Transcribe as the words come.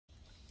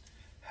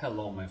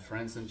Hello my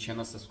friends and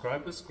channel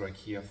subscribers, Greg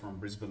here from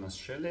Brisbane,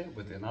 Australia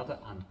with another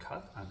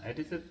uncut,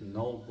 unedited,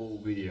 no bull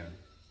video.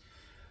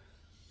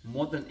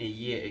 More than a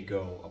year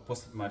ago I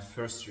posted my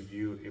first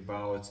review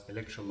about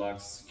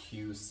Electrolux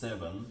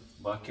Q7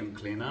 vacuum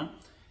cleaner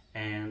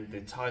and the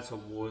title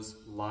was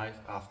Life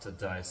After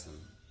Dyson.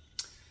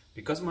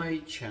 Because my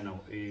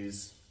channel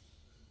is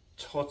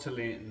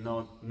totally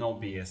no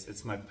BS,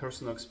 it's my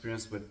personal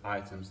experience with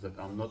items that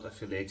I'm not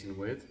affiliating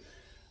with.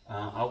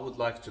 I would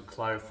like to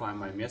clarify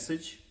my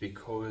message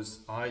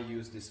because I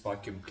use this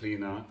vacuum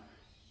cleaner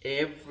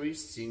every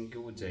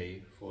single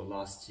day for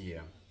last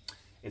year.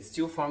 It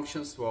still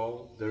functions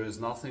well, there is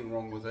nothing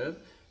wrong with it,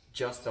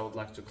 just I would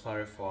like to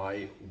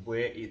clarify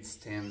where it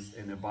stands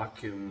in a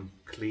vacuum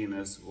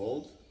cleaners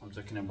world. I'm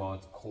talking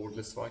about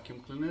cordless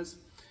vacuum cleaners,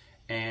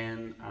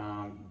 and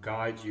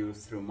guide you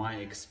through my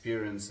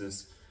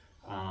experiences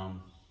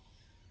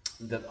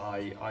that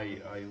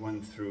I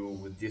went through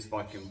with this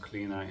vacuum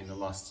cleaner in the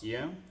last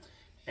year,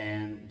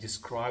 and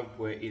describe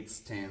where it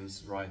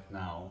stands right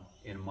now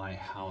in my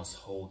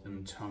household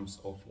in terms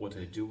of what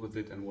I do with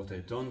it and what I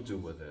don't do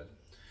with it.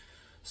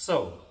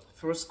 So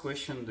first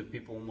question that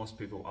most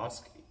people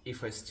ask,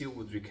 if I still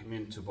would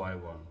recommend to buy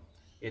one.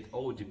 It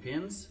all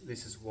depends.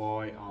 This is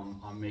why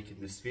I'm making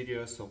this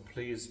video, so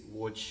please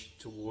watch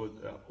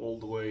all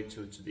the way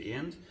to the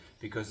end,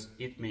 because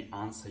it may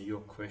answer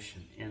your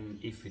question, and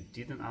if it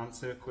didn't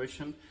answer your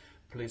question,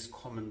 please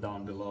comment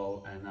down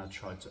below and I'll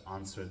try to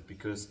answer it,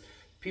 because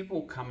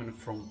people coming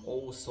from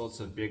all sorts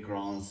of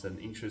backgrounds and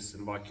interests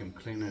in vacuum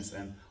cleaners,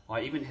 and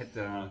I even had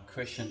the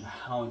question,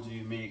 how do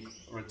you make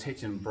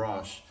rotating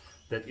brush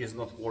that is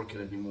not working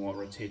anymore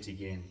rotate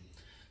again?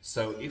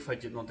 So if I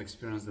did not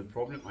experience the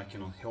problem, I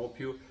cannot help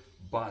you,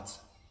 but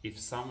if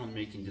someone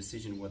making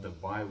decision whether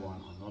buy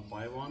one or not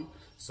buy one,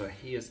 so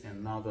here's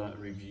another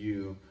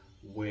review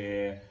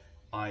where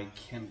I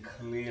can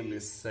clearly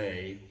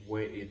say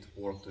where it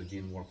worked or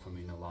didn't work for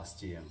me in the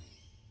last year.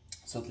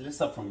 So let's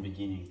start from the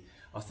beginning.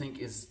 I think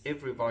is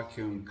every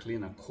vacuum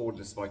cleaner,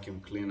 cordless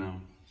vacuum cleaner,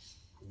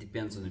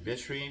 depends on the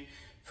battery.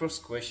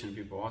 First question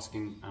people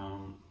asking,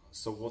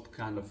 so what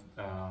kind of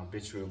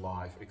battery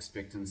life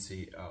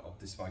expectancy of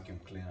this vacuum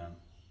cleaner?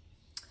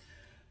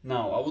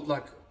 Now I would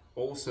like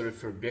also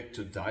refer back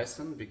to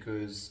Dyson,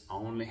 because I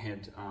only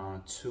had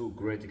two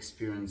great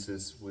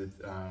experiences with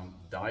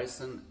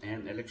Dyson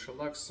and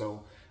Electrolux,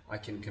 so I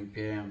can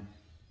compare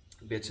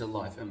battery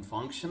life and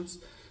functions.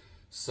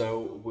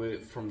 So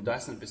from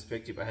Dyson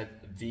perspective, I had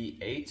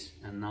V8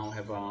 and now I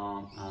have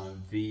a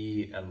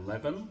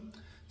V11.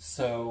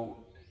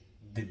 So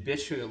the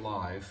battery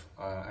life,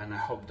 and I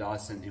hope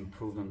Dyson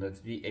improved on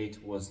that,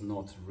 V8 was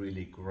not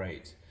really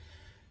great.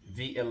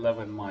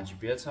 V11 much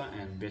better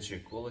and battery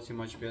quality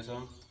much better.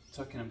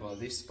 Talking about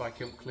this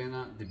vacuum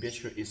cleaner, the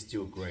battery is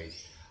still great.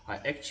 I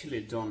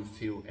actually don't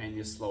feel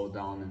any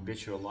slowdown in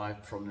battery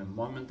life from the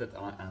moment that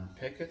I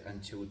unpack it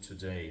until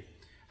today.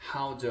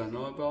 How do I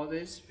know about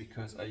this?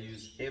 Because I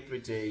use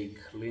everyday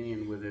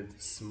cleaning with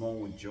it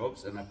small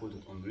jobs and I put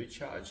it on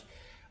recharge.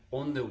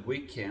 On the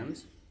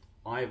weekend,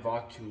 I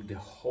vacuum the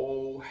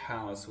whole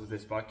house with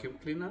this vacuum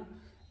cleaner,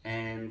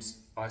 and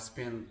I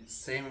spend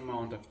same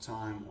amount of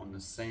time on the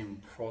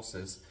same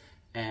process,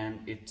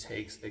 and it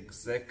takes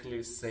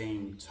exactly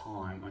same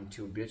time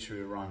until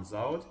battery runs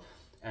out.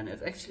 And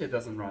it actually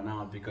doesn't run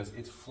out because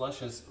it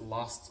flashes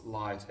last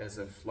light as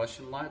a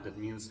flashing light. That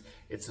means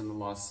it's in the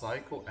last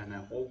cycle, and I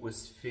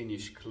always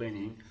finish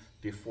cleaning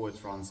before it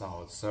runs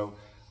out. So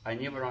I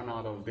never run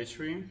out of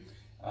battery.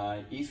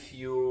 If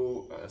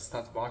you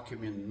start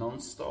vacuuming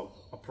non-stop,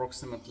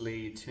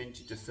 approximately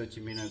 20 to 30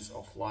 minutes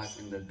of life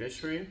in the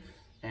battery,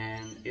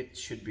 and it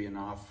should be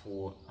enough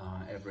for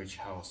average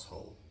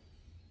household.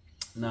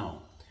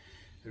 Now,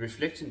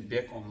 reflecting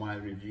back on my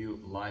review,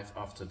 Life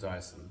After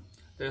Dyson.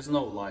 There's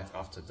no life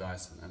after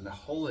Dyson, and the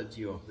whole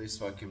idea of this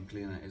vacuum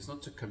cleaner is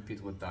not to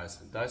compete with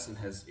Dyson. Dyson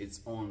has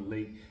its own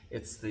league,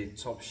 it's the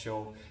top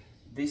shelf.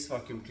 This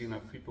vacuum cleaner,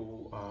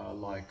 people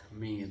like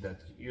me that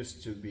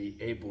used to be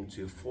able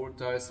to afford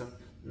Dyson,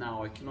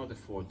 now I cannot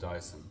afford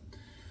Dyson.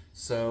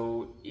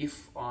 So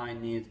if I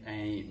need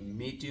a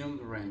medium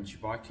range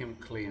vacuum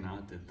cleaner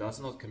that does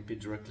not compete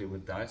directly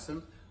with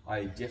Dyson,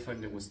 I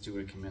definitely would still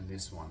recommend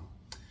this one.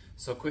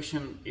 So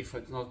question, if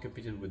it's not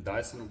competing with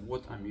Dyson,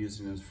 what I'm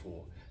using it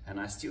for? And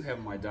I still have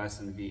my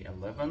Dyson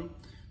V11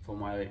 for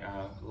my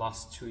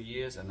last 2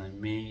 years, and I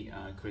may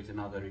create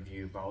another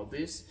review about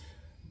this.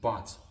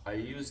 But I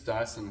use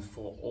Dyson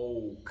for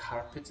all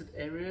carpeted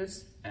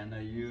areas, and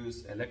I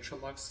use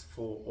Electrolux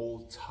for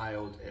all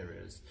tiled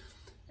areas.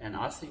 And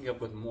I think I've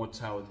got more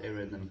tiled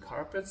area than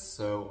carpets,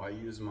 so I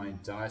use my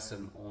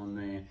Dyson on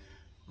a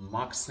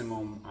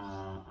maximum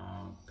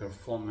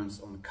performance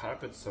on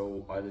carpet,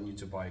 so I don't need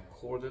to buy a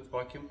corded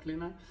vacuum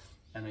cleaner.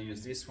 And I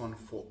use this one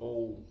for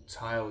all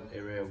tiled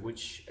area,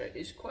 which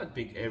is quite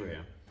big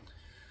area.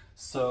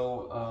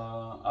 So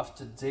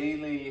after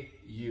daily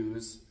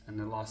use in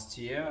the last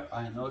year,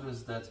 I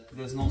noticed that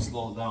there's no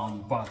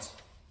slowdown, but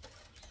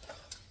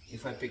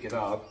if I pick it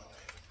up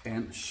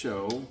and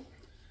show,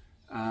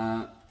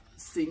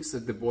 things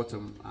at the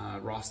bottom are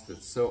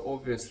rusted. So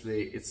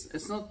obviously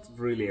it's not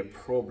really a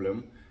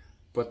problem,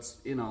 but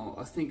you know,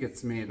 I think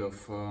it's made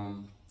of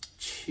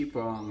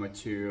cheaper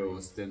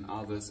materials than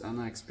others, and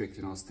I expect,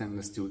 you know,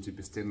 stainless steel to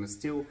be stainless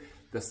steel.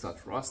 They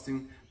start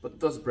rusting, but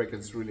those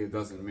brackets really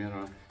doesn't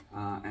matter,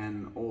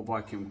 and all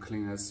vacuum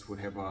cleaners would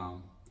have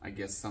I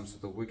guess some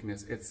sort of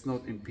weakness. It's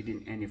not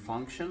impeding any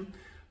function,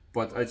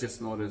 but I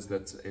just noticed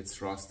that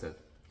it's rusted.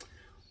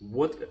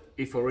 What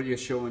if already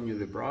showing you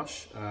the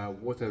brush?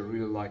 What I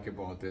really like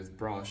about this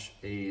brush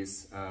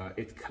is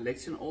it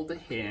collecting all the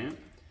hair,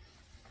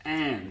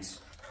 and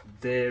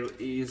there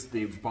is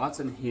the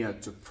button here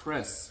to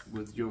press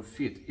with your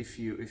feet if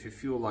you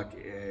feel like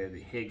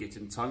the hair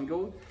getting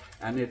tangled,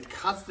 and it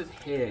cuts the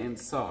hair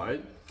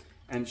inside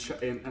and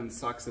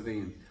sucks it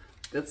in.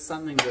 That's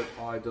something that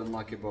I don't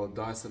like about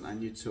Dyson. I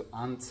need to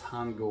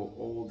untangle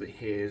all the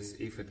hairs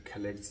if it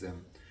collects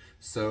them.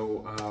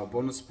 So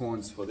bonus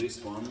points for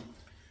this one.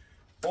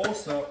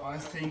 Also, I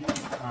think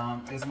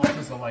as much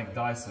as I like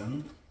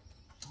Dyson,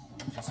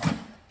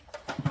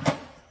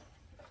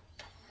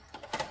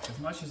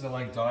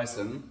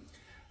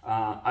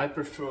 I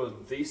prefer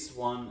this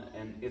one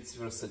and its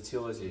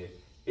versatility.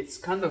 It's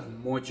kind of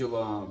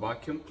modular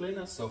vacuum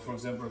cleaner. So for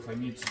example, if I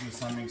need to do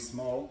something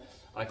small,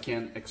 I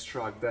can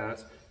extract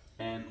that,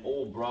 and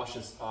all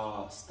brushes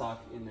are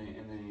stuck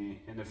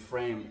in a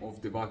frame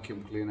of the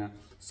vacuum cleaner,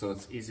 so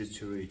it's easy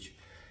to reach.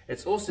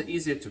 It's also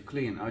easier to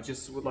clean. I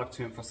just would like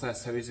to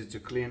emphasize how easy to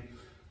clean.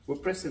 We're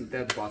pressing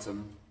that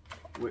button,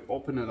 we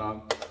open it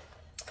up,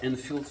 and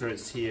filter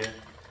is here.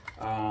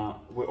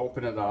 We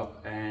open it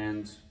up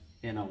and,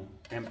 you know,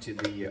 empty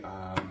the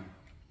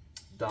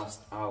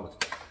dust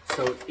out.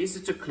 So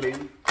easy to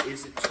clean,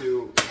 easy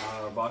to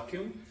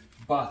vacuum.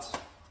 But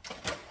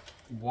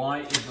why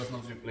it does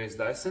not replace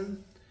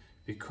Dyson?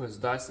 Because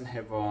Dyson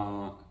have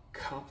a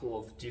couple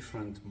of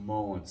different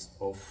modes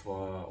of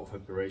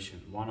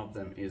operation. One of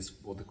them is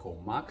what they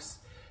call max,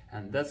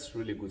 and that's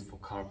really good for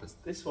carpets.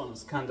 This one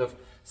is kind of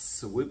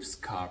sweeps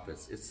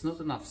carpets. It's not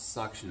enough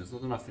suction, it's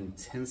not enough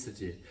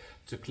intensity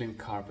to clean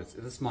carpets.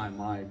 This is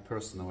my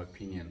personal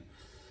opinion.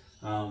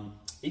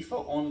 If I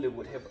only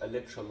would have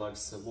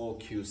Electrolux Well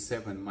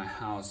Q7 in my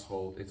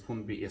household, it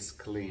wouldn't be as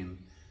clean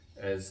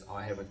as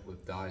I have it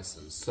with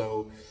Dyson.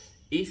 So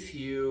if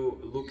you're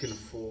looking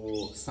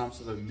for some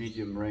sort of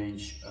medium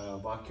range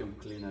vacuum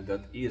cleaner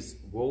that is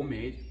well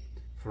made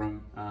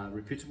from a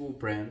reputable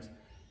brand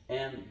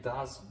and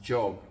does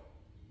job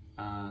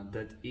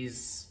that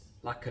is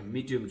like a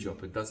medium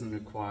job, it doesn't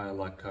require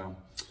like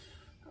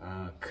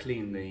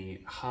clean the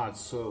hard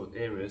soiled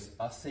areas,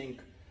 I think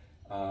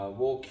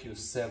Well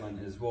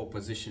Q7 is well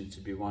positioned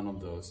to be one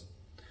of those.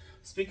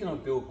 Speaking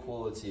of build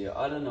quality,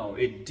 I don't know,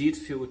 it did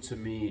feel to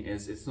me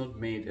as it's not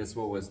made as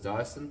well as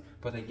Dyson,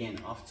 but again,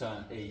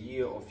 after a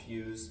year of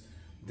use,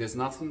 there's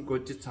nothing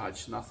got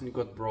detached, nothing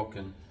got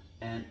broken,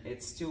 and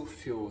it still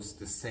feels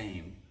the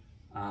same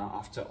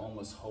after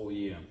almost whole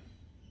year.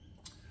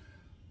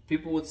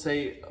 People would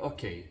say,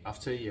 okay,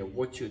 after a year,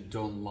 what you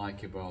don't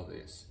like about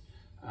this?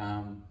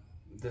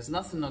 There's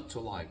nothing not to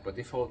like, but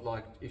if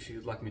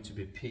you'd like me to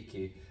be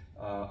picky,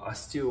 I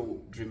still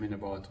dreaming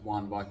about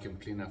one vacuum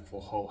cleaner for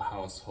whole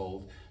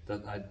household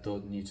that I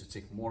don't need to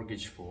take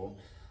mortgage for.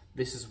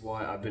 This is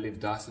why I believe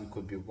Dyson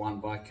could be one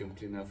vacuum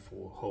cleaner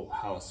for whole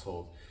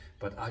household,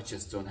 but I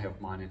just don't have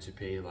money to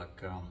pay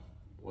like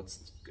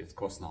what's it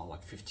costs now,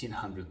 like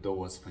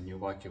 $1,500 for new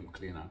vacuum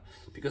cleaner.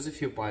 Because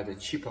if you buy the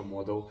cheaper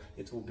model,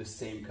 it will be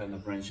same kind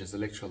of range as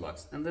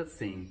Electrolux, and that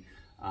thing,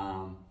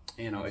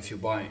 you know, if you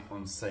buy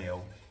on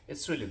sale,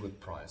 it's really good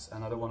price.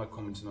 And I don't want to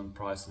comment on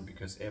pricing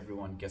because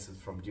everyone gets it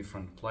from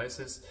different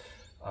places.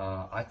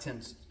 I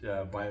tend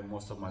to buy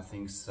most of my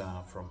things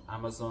from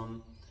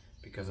Amazon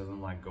because I don't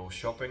like go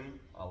shopping.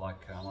 I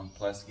like one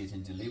place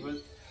getting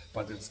delivered,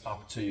 but it's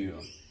up to you.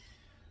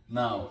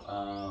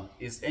 Now,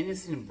 is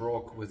anything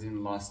broke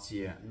within last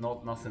year?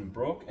 Nothing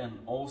broke, and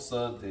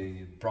also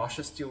the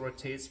brushes still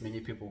rotates.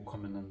 Many people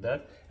comment on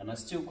that, and I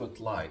still got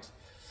light.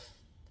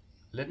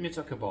 Let me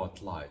talk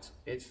about light.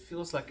 It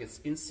feels like it's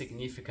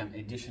insignificant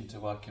addition to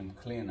vacuum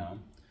cleaner,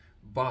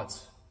 but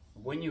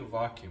when you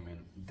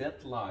vacuuming,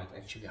 that light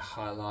actually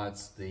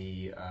highlights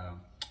the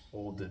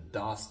all the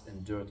dust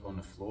and dirt on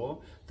the floor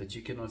that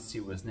you cannot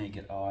see with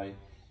naked eye.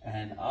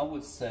 And I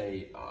would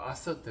say, I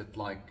thought that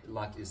like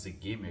light is a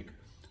gimmick.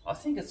 I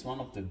think it's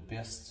one of the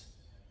best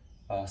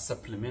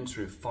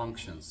supplementary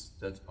functions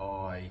that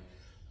I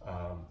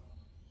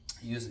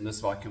using this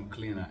vacuum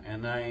cleaner,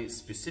 and I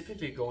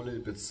specifically go a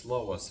little bit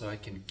slower so I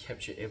can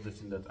capture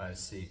everything that I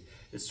see.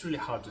 It's really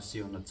hard to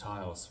see on the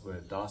tiles where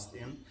dust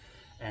in,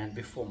 and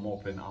before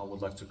mopping I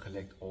would like to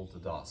collect all the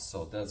dust,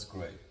 so that's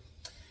great.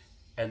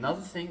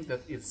 Another thing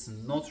that it's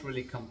not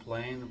really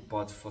complaint,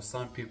 but for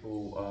some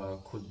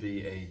people could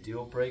be a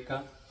deal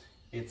breaker,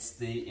 it's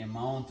the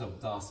amount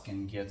of dust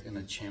can get in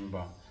a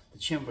chamber. The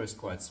chamber is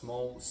quite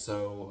small,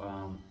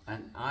 so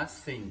and I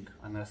think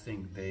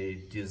the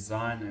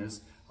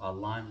designers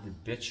align the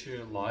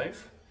battery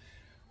life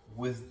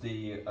with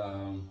the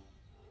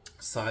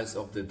size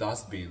of the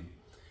dustbin.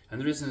 And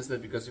the reason is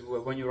that because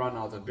when you run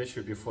out of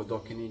battery before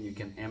docking in, you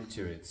can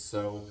empty it.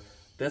 So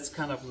that's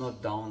kind of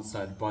not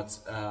downside, but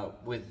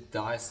with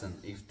Dyson,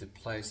 if the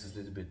place is a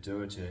little bit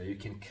dirtier, you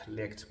can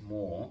collect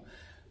more.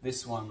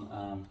 This one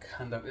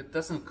it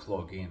doesn't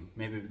clog in,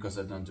 maybe because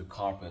I don't do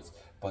carpets,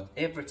 but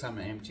every time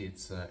I empty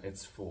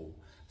it's full.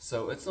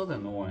 So it's not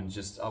annoying,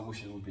 just I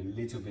wish it would be a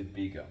little bit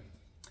bigger.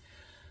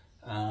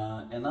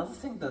 Another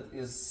thing that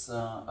is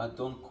I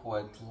don't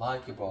quite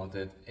like about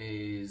it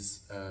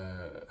is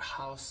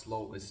how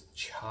slow it's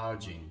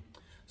charging.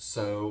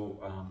 So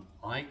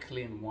I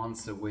clean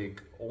once a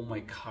week all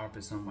my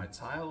carpets and my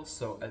tiles,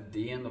 so at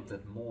the end of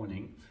that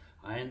morning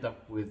I end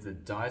up with the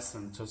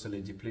Dyson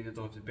totally depleted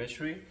of the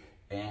battery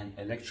and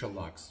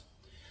Electrolux.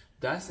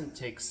 Dyson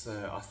takes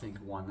I think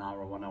 1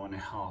 hour, 1 hour and a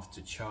half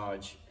to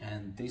charge,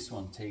 and this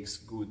one takes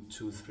good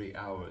 2-3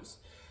 hours.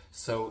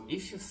 So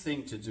if you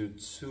think to do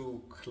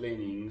 2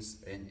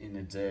 cleanings in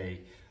a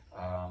day,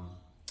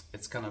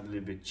 it's kind of a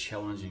little bit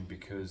challenging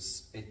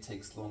because it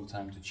takes a long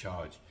time to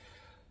charge.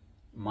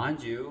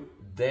 Mind you,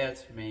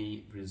 that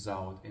may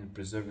result in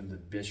preserving the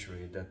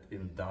battery that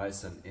in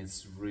Dyson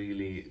is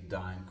really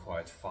dying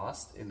quite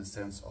fast in the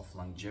sense of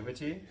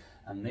longevity,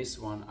 and this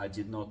one I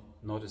did not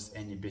notice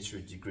any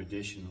battery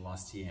degradation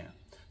last year.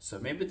 So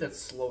maybe that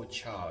slow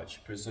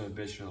charge preserves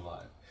battery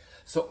life.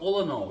 So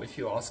all in all, if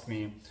you ask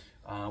me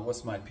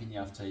what's my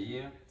opinion after a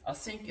year, I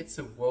think it's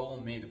a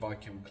well-made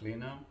vacuum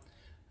cleaner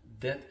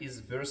that is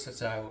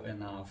versatile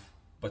enough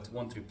but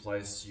won't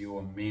replace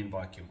your main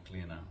vacuum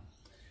cleaner.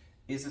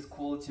 Is it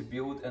quality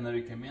build and I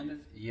recommend it?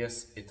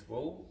 Yes, it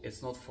will.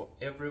 It's not for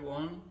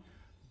everyone,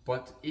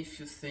 but if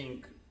you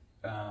think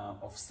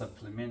of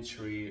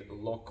supplementary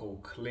local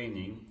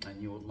cleaning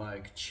and you would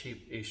like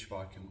cheap-ish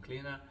vacuum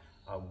cleaner,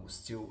 I will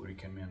still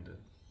recommend it.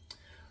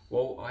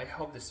 Well, I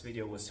hope this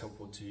video was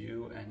helpful to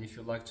you, and if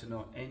you'd like to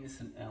know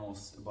anything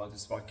else about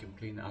this vacuum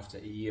cleaner after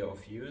a year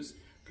of use,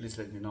 please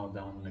let me know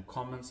down in the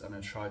comments and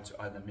I'll try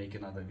to either make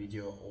another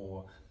video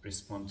or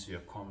respond to your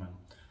comment.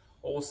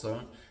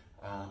 Also,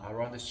 I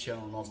run this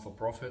channel not for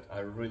profit. I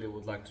really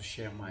would like to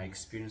share my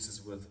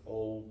experiences with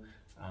all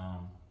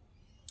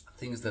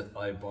things that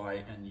I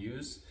buy and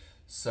use.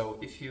 So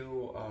if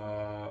you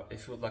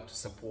would like to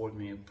support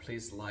me,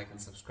 please like and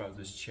subscribe to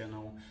this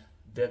channel.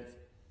 That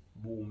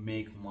will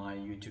make my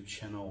YouTube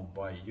channel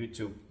by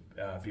YouTube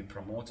be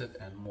promoted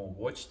and more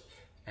watched,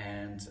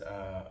 and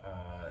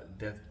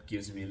that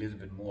gives me a little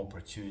bit more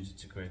opportunity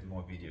to create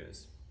more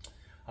videos.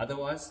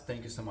 Otherwise,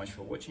 thank you so much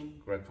for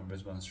watching. Greg from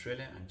Brisbane,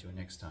 Australia. Until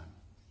next time.